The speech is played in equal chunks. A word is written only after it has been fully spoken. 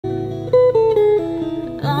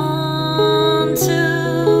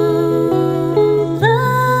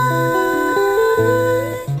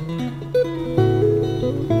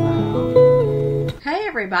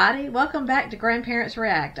everybody. Welcome back to Grandparents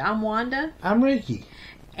React. I'm Wanda. I'm Ricky.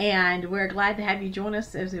 And we're glad to have you join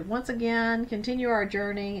us as we once again continue our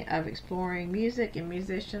journey of exploring music and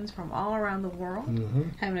musicians from all around the world.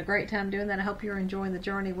 Having a great time doing that. I hope you're enjoying the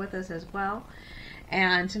journey with us as well.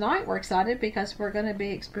 And tonight we're excited because we're going to be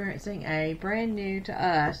experiencing a brand new to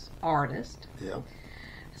us artist. Yep.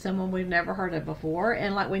 Someone we've never heard of before.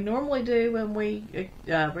 And like we normally do when we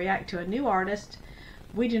react to a new artist,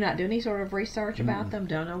 we do not do any sort of research about them,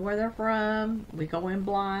 don't know where they're from. We go in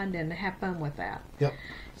blind and have fun with that. Yep.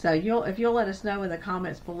 So if you'll let us know in the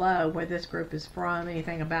comments below where this group is from,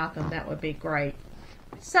 anything about them, that would be great.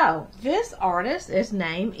 So this artist is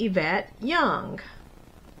named Yvette Young.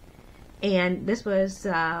 And this was,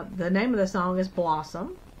 the name of the song is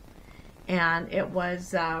Blossom. And it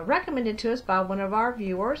was recommended to us by one of our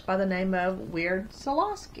viewers by the name of Weird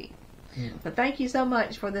Solosky. But thank you so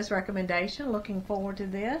much for this recommendation. Looking forward to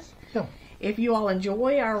this. Yeah. If you all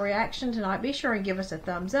enjoy our reaction tonight, be sure and give us a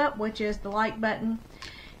thumbs up, which is the like button.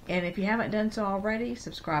 And if you haven't done so already,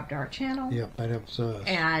 subscribe to our channel. Yep, that helps us.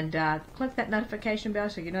 And click that notification bell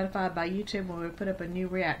so you're notified by YouTube when we put up a new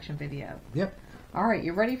reaction video. Yep. All right,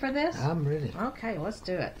 you ready for this? I'm ready. Okay, let's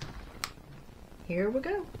do it. Here we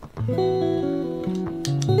go.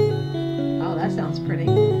 Oh, that sounds pretty.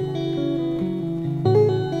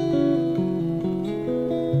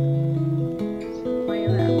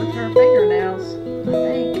 Fingernails, I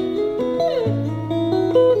think.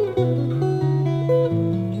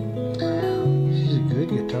 Wow. She's a good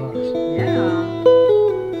guitarist. Yeah.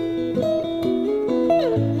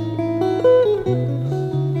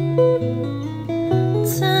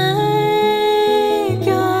 Take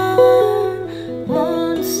your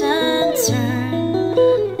wounds and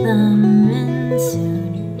turn them into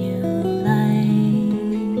new light.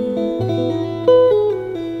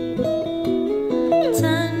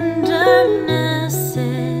 Tenderness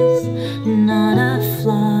is not a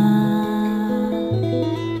flaw.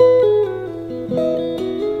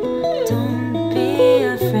 Don't be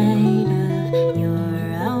afraid of your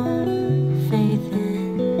own faith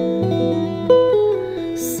in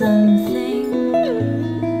something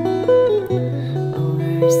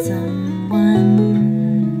or someone.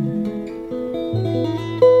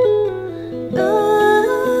 Ooh,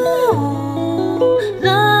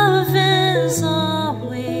 love is all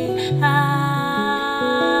we have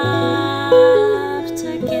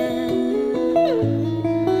to give.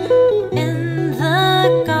 In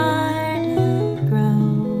the garden grow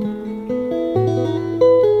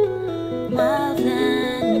wild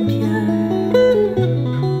and pure.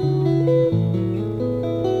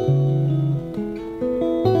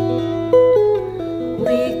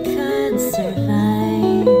 We could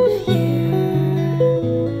survive here,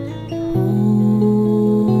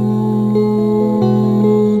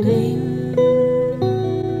 holding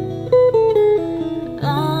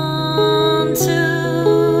on to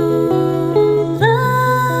life.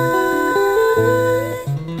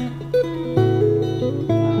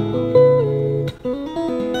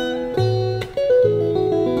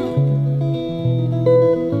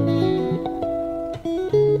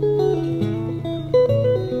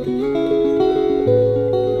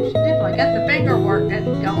 She definitely got the finger work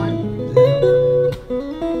going.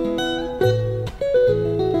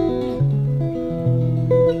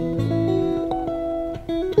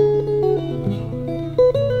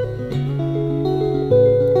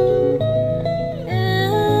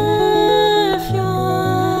 If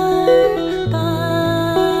your body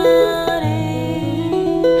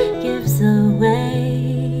gives away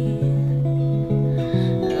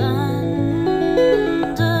underneath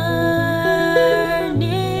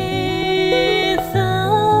the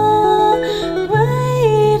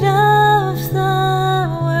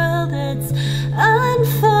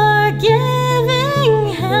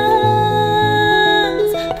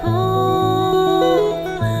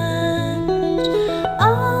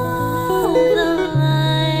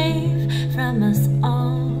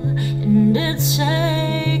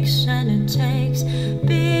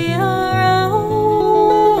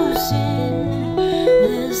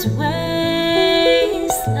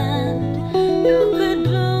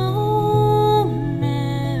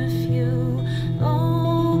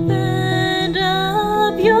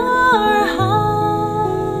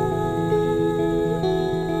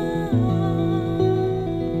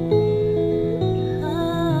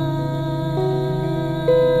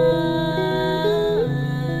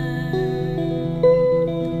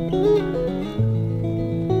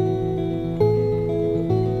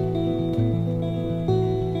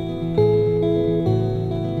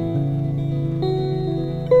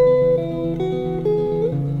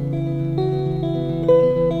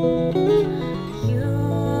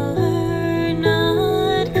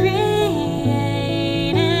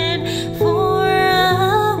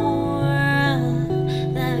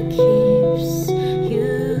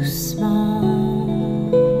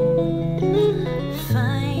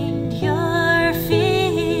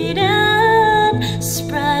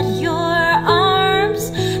spread your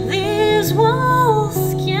arms. These walls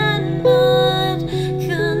cannot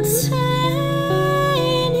contain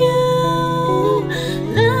you.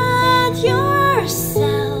 Let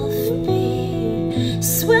yourself be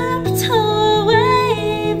swept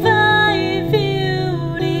away by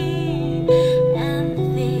beauty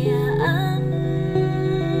and the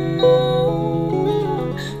unknown.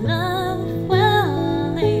 Love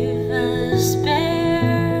will leave us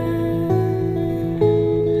bare,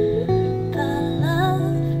 but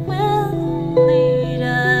love will lead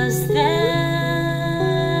us there.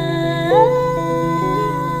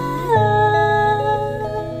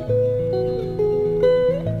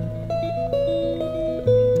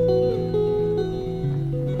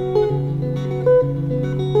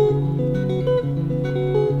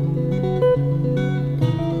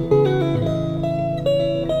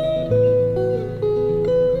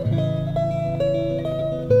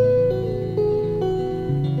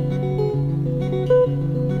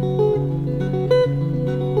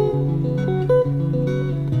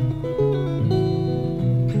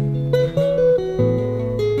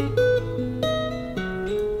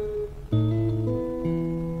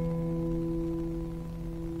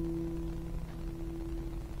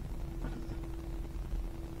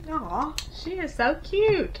 Aw, she is so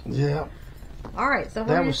cute. Yeah. All right, so what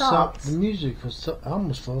That are your was so, thoughts? the music was so, I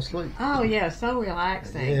almost fell asleep. Oh yeah, so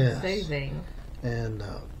relaxing, Yes. soothing. And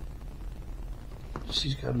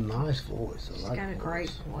she's got a nice voice. I She's like got a her great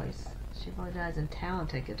voice. voice. She really does, and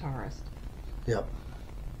talented guitarist. Yep.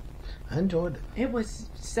 I enjoyed it. It was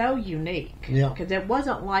so unique. Yeah. Because it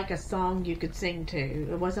wasn't like a song you could sing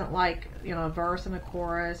to. It wasn't like, you know, a verse and a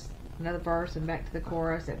chorus, another verse and back to the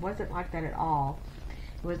chorus. It wasn't like that at all.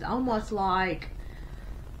 It was almost like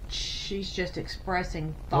she's just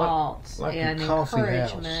expressing thoughts like a and coffee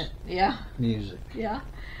encouragement. house. Yeah. Music. Yeah.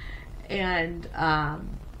 And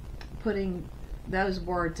putting those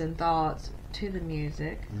words and thoughts to the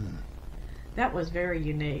music. Mm. That was very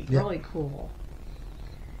unique. Yep. Really cool.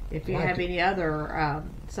 If you Liked have it. any other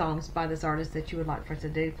songs by this artist that you would like for us to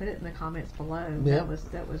do, put it in the comments below. Yep.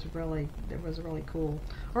 That was really cool.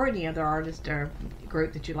 Or any other artist or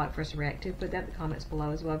group that you'd like for us to react to, put that in the comments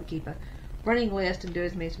below as well. We keep a running list and do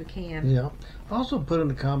as many as we can. Yeah. Also put in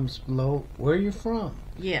the comments below where you're from.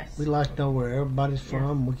 Yes. We like to know where everybody's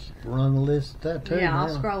from. We keep running the list of that too. Yeah, I'll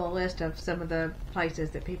now. scroll a list of some of the places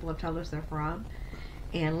that people have told us they're from.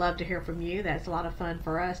 And love to hear from you. That's a lot of fun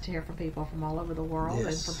for us to hear from people from all over the world. Yes.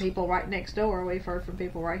 And from people right next door. We've heard from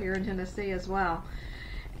people right here in Tennessee as well.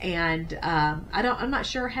 And I'm not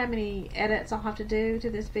sure how many edits I'll have to do to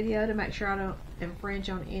this video to make sure I don't infringe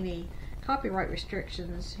on any copyright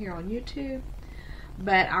restrictions here on YouTube.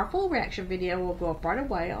 But our full reaction video will go up right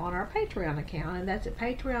away on our Patreon account, and that's at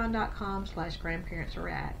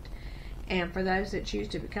patreon.com/grandparentsreact. And for those that choose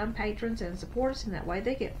to become patrons and support us in that way,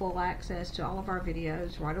 they get full access to all of our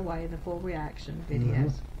videos right away in the full reaction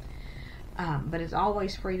videos. But it's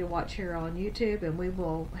always free to watch here on YouTube, and we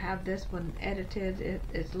will have this one edited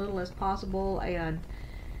as little as possible and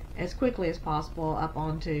as quickly as possible up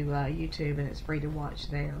onto YouTube, and it's free to watch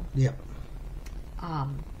there. Yep.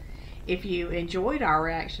 If you enjoyed our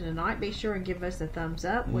reaction tonight, be sure and give us a thumbs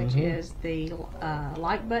up, which is the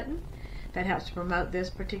like button. That helps to promote this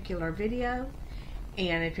particular video.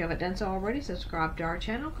 And if you haven't done so already, subscribe to our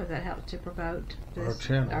channel, because that helps to promote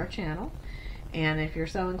our channel. And if you're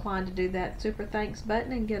so inclined to do that super thanks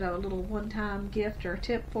button and get a little one-time gift or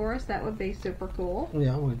tip for us, that would be super cool.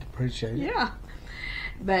 Yeah, we'd appreciate it. Yeah.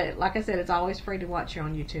 But like I said, it's always free to watch here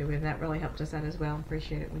on YouTube, and that really helps us out as well.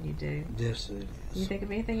 Appreciate it when you do. Yes, it is. You think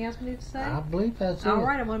of anything else we need to say? I believe that's it. All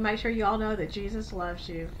right, I want to make sure you all know that Jesus loves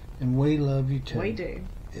you. And we love you too. We do.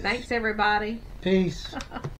 Yes. Thanks, everybody. Peace.